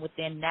going on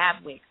within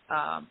Nabwic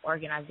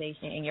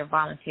organization in your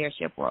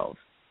volunteership roles?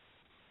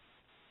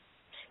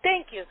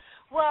 Thank you.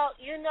 Well,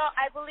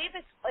 I believe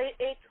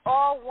it's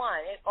all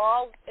one. It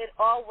all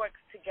works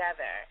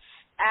together.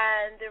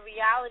 And the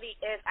reality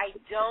is I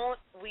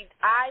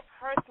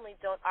personally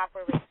don't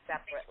operate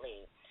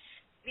separately,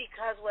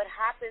 because what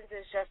happens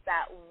is just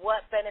that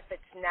what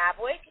benefits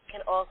Nabwic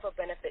can also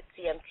benefit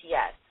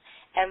CMTS,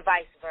 and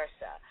vice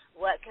versa.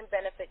 What can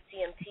benefit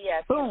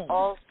CMTS can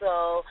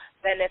also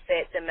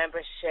benefit the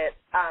membership,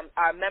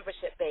 our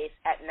membership base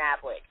at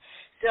Nabwic.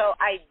 So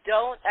I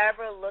don't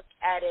ever look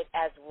at it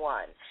as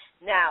one.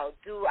 Now,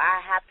 do I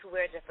have to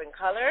wear different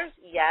colors?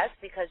 Yes,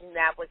 because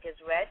Nabwic is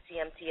red,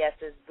 CMTS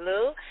is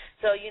blue.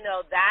 So,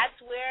 that's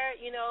where,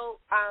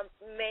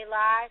 may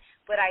lie,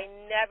 but I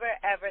never,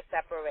 ever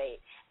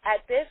separate.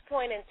 At this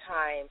point in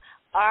time,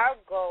 our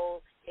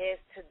goal is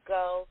to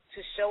go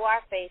to show our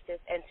faces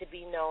and to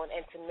be known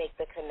and to make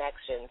the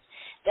connections.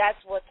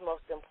 That's what's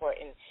most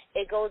important.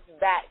 It goes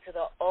back to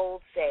the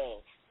old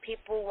saying,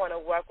 people want to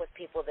work with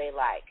people they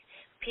like.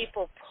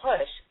 People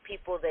push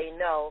people they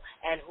know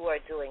and who are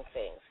doing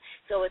things.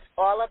 So it's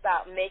all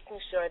about making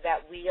sure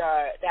that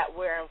we're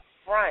in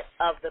front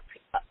of the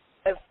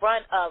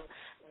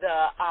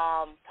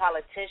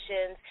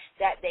politicians,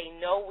 that they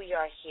know we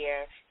are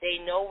here, they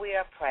know we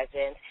are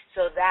present,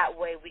 so that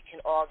way we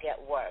can all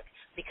get work.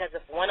 Because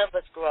if one of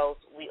us grows,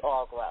 we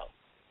all grow.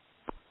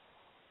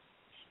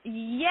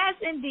 Yes,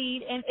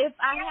 indeed. And if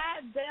I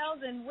had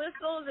bells and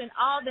whistles and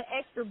all the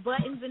extra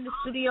buttons in the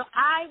studio,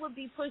 I would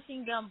be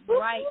pushing them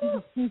right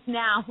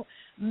now,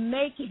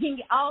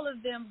 making all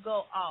of them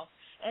go off.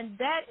 And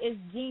that is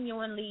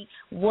genuinely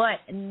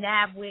what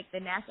Nabwic, the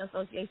National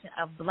Association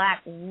of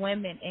Black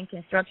Women in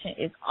Construction,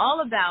 is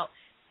all about,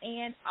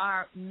 and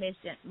our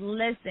mission.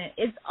 Listen,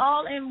 it's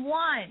all in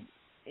one.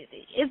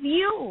 It's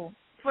you.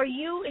 For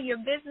you and your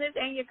business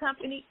and your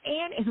company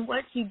and in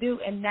what you do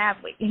in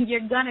Nabwic.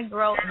 You're going to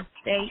grow and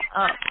stay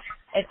up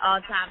at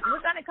all times. We're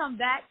going to come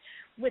back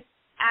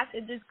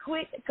after this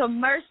quick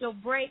commercial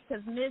break,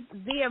 because Ms.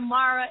 Zia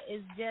Mara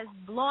is just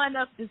blowing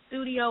up the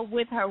studio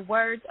with her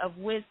words of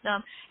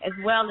wisdom, as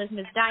well as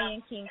Ms.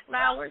 Diane King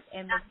Flowers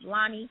and Ms.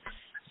 Lonnie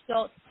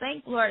Schultz.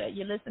 Thank Lord that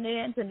you're listening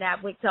in to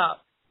Nabwic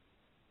Talk.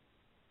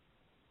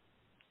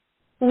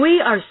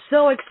 We are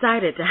so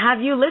excited to have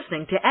you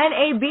listening to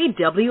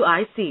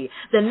NABWIC,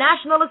 the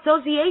National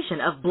Association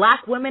of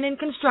Black Women in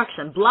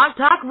Construction Blog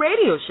Talk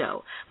Radio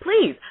Show.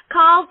 Please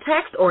call,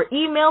 text, or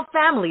email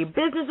family,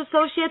 business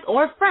associates,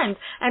 or friends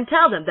and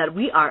tell them that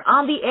we are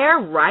on the air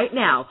right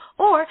now.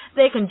 Or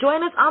they can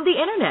join us on the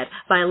internet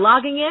by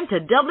logging in to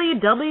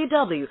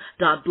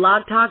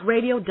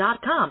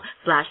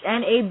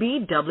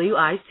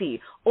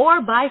www.blogtalkradio.com/NABWIC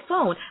or by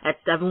phone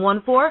at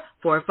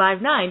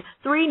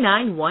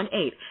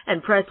 714-459-3918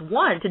 and press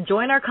 1 to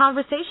join our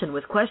conversation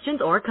with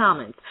questions or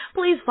comments.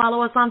 Please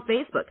follow us on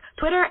Facebook,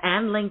 Twitter,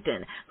 and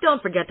LinkedIn.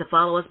 Don't forget to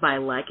follow us by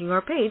liking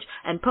our page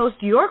and post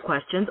your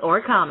questions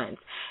or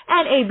comments.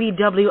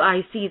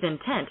 NABWIC's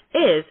intent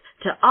is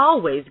to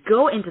always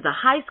go into the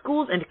high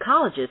schools and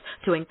colleges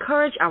to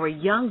encourage our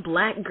young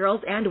Black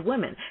girls and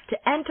women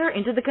to enter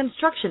into the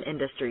construction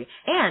industry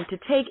and to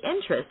take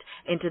interest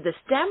into the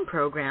STEM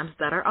programs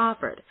that are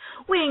offered.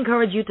 We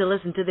encourage you to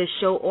listen to this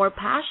show or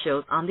past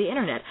shows on the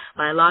internet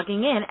by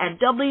logging in at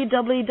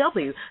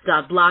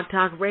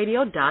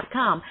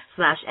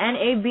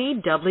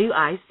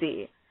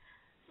www.blogtalkradio.com/NABWIC.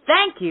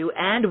 Thank you,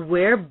 and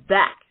we're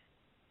back.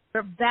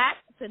 We're back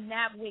to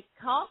Nabwic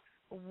Talk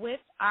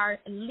with our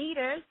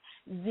leaders,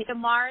 Zia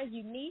Mara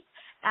Unique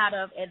out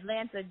of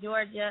Atlanta,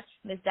 Georgia,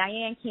 Ms.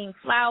 Diane King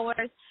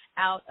Flowers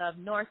out of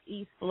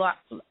Northeast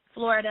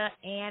Florida,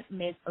 and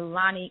Ms.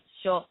 Lonnie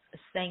Schultz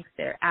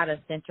Sangster out of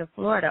Central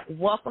Florida.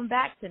 Welcome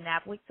back to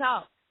Nabwic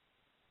Talk.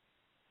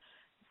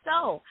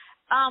 So,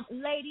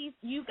 ladies,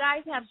 you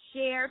guys have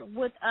shared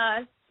with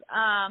us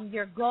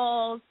your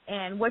goals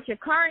and what you're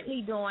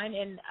currently doing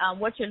and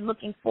what you're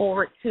looking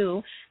forward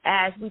to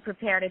as we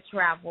prepare to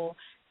travel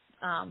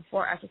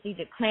for our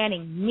strategic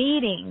planning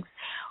meetings,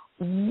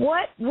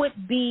 what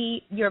would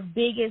be your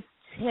biggest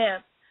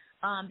tip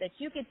that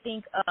you could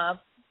think of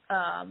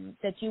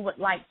that you would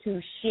like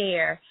to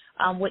share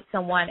with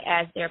someone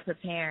as they're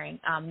preparing,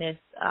 Ms.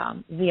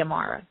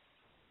 Ziamara?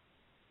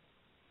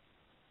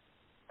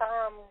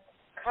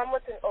 Come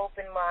with an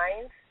open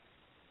mind.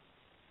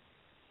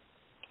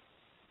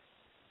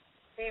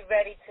 Be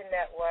ready to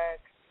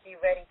network. Be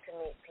ready to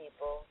meet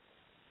people.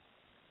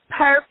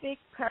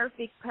 Perfect. Because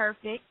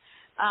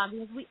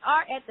we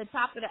are at the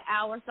top of the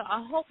hour, so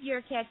I hope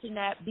you're catching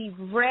that. Be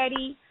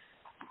ready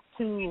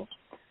to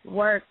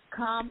work.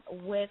 Come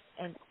with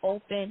an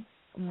open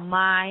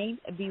mind.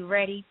 Be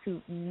ready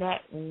to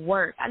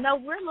network. I know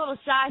we're a little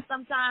shy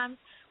sometimes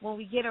when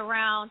we get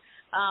around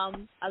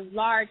a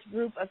large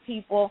group of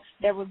people.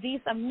 There will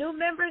be some new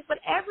members, but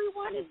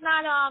everyone is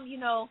not,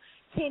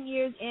 10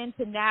 years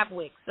into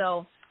Nabwic,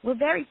 so we're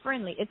very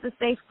friendly. It's a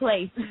safe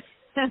place.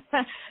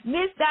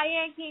 Miss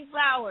Diane King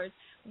Flowers,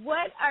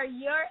 what are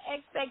your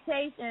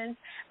expectations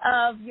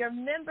of your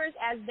members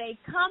as they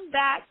come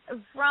back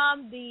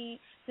from the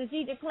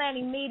strategic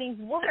planning meetings?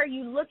 What are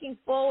you looking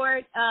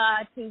forward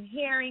to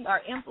hearing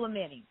or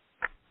implementing?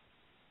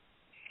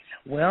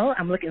 Well,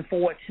 I'm looking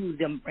forward to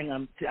them bring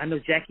I know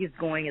Jackie's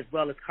going as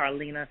well as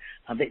Carlina.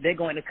 They're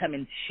going to come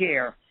and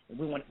share.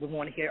 We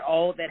want to hear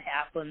all that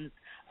happens.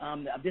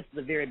 This is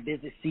a very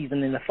busy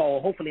season in the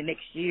fall. Hopefully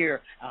next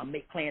year I'll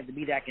make plans to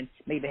be there. I can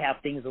maybe have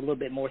things a little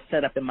bit more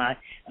set up in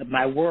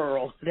my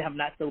world so that I'm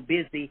not so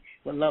busy.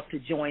 Would love to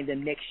join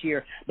them next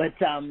year. But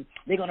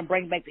they're going to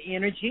bring back the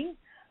energy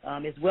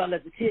as well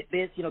as the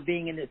tidbits,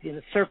 being in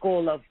the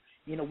circle of,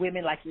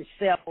 women like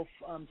yourself,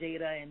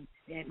 Jada, and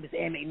Ms.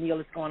 Ann McNeil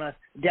is going to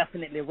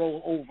definitely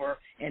roll over,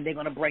 and they're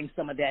going to bring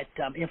some of that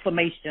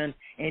information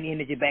and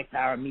energy back to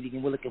our meeting,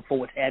 and we're looking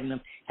forward to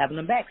having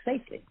them back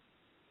safely.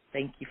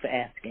 Thank you for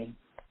asking.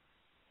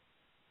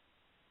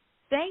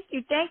 Thank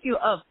you,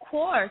 of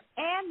course.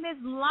 And Ms.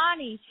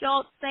 Lonnie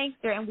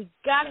Schultz-Sangster, and we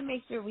got to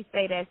make sure we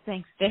say that,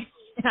 Sangster.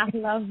 I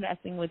love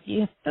messing with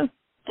you.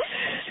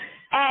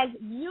 As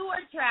you are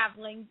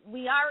traveling,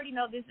 we already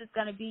know this is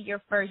going to be your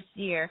first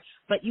year,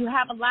 but you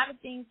have a lot of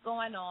things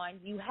going on.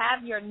 You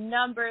have your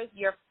numbers,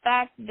 your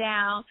facts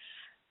down.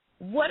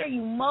 What are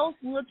you most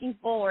looking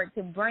forward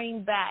to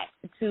bring back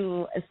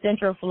to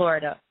Central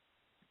Florida?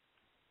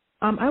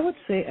 I would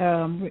say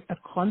a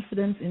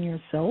confidence in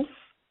yourself.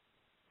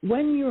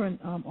 When you're an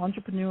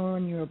entrepreneur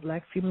and you're a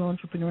black female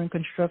entrepreneur in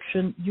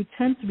construction, you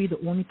tend to be the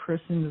only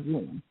person in the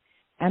room.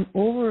 And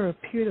over a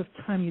period of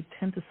time, you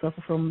tend to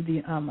suffer from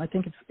the, I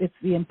think it's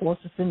the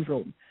imposter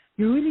syndrome.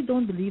 You really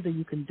don't believe that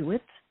you can do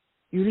it.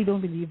 You really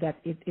don't believe that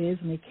it is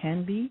and it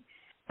can be.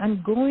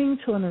 And going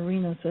to an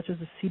arena such as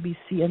the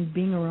CBC and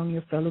being around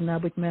your fellow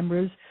Nabwic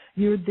members,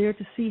 you're there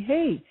to see,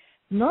 hey,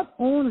 not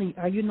only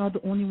are you not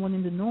the only one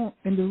in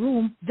the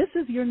room, this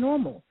is your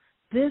normal.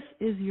 This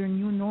is your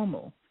new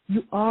normal.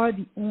 You are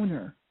the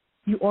owner.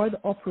 You are the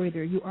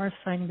operator. You are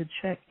signing the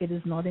check. It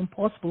is not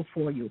impossible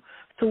for you.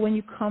 So when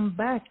you come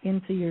back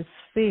into your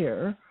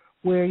sphere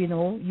where, you're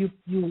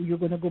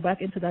going to go back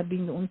into that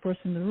being the only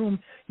person in the room,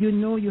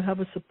 you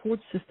have a support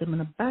system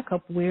and a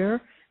backup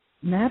where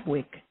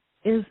Nabwic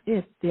is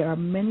it. There are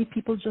many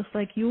people just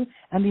like you,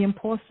 and the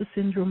imposter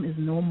syndrome is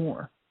no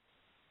more.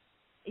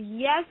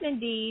 Yes,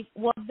 indeed.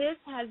 Well, this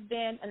has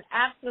been an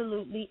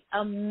absolutely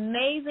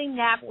amazing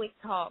Nabwic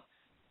Talk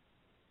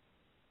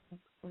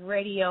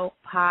radio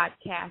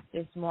podcast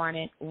this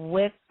morning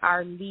with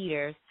our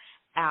leaders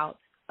out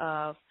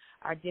of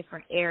our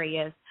different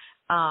areas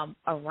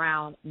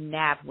around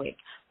Nabwic.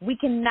 We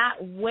cannot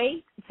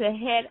wait to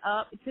head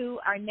up to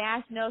our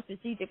National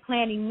Strategic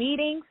Planning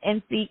meetings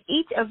and see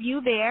each of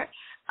you there,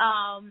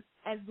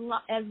 as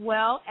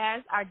well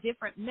as our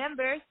different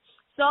members.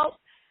 So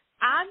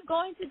I'm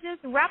going to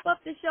just wrap up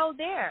the show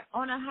there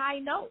on a high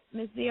note,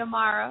 Ms.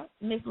 Ziamara,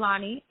 Ms.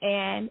 Lonnie,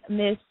 and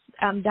Ms.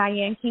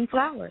 Diane King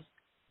Flowers.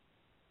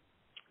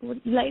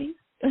 Ladies,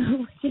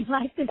 would you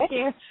like to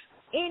share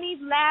any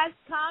last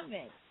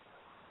comments?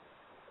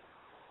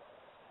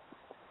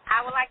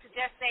 I would like to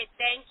just say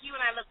thank you,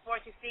 and I look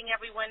forward to seeing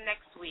everyone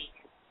next week.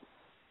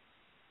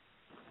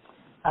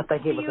 I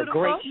think it was a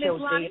great show,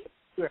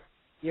 Jada.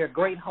 You're a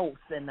great host,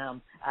 and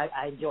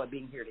I enjoyed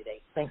being here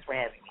today. Thanks for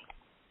having me.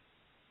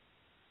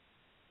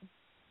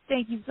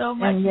 Thank you so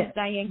much, Ms.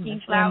 Diane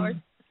King Flowers.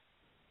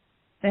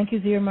 Thank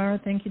you,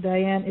 Ziamara. Thank you,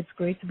 Diane. It's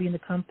great to be in the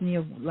company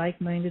of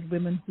like-minded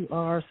women who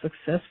are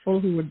successful,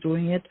 who are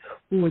doing it,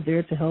 who are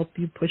there to help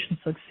you push and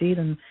succeed,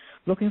 and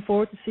looking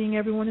forward to seeing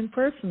everyone in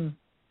person.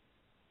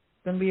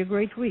 It's going to be a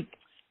great week.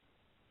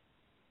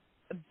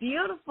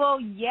 Beautiful.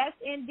 Yes,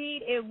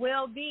 indeed, it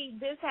will be.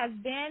 This has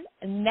been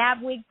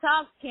Nabwic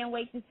Talk. Can't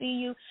wait to see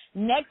you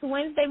next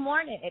Wednesday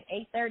morning at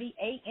 8:30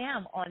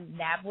 a.m. on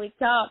Nabwic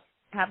Talk.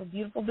 Have a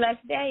beautiful,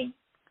 blessed day.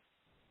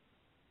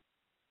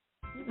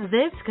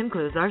 This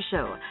concludes our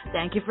show.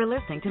 Thank you for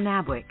listening to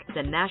Nabwic,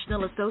 the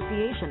National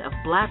Association of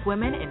Black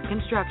Women in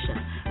Construction.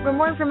 For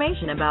more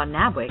information about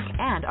Nabwic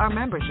and our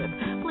membership,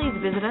 please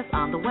visit us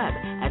on the web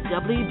at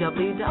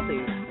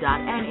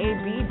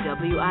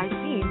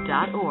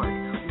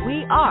www.nabwic.org.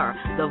 We are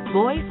the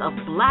voice of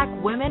Black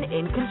women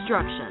in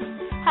construction.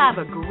 Have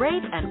a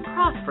great and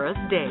prosperous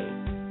day.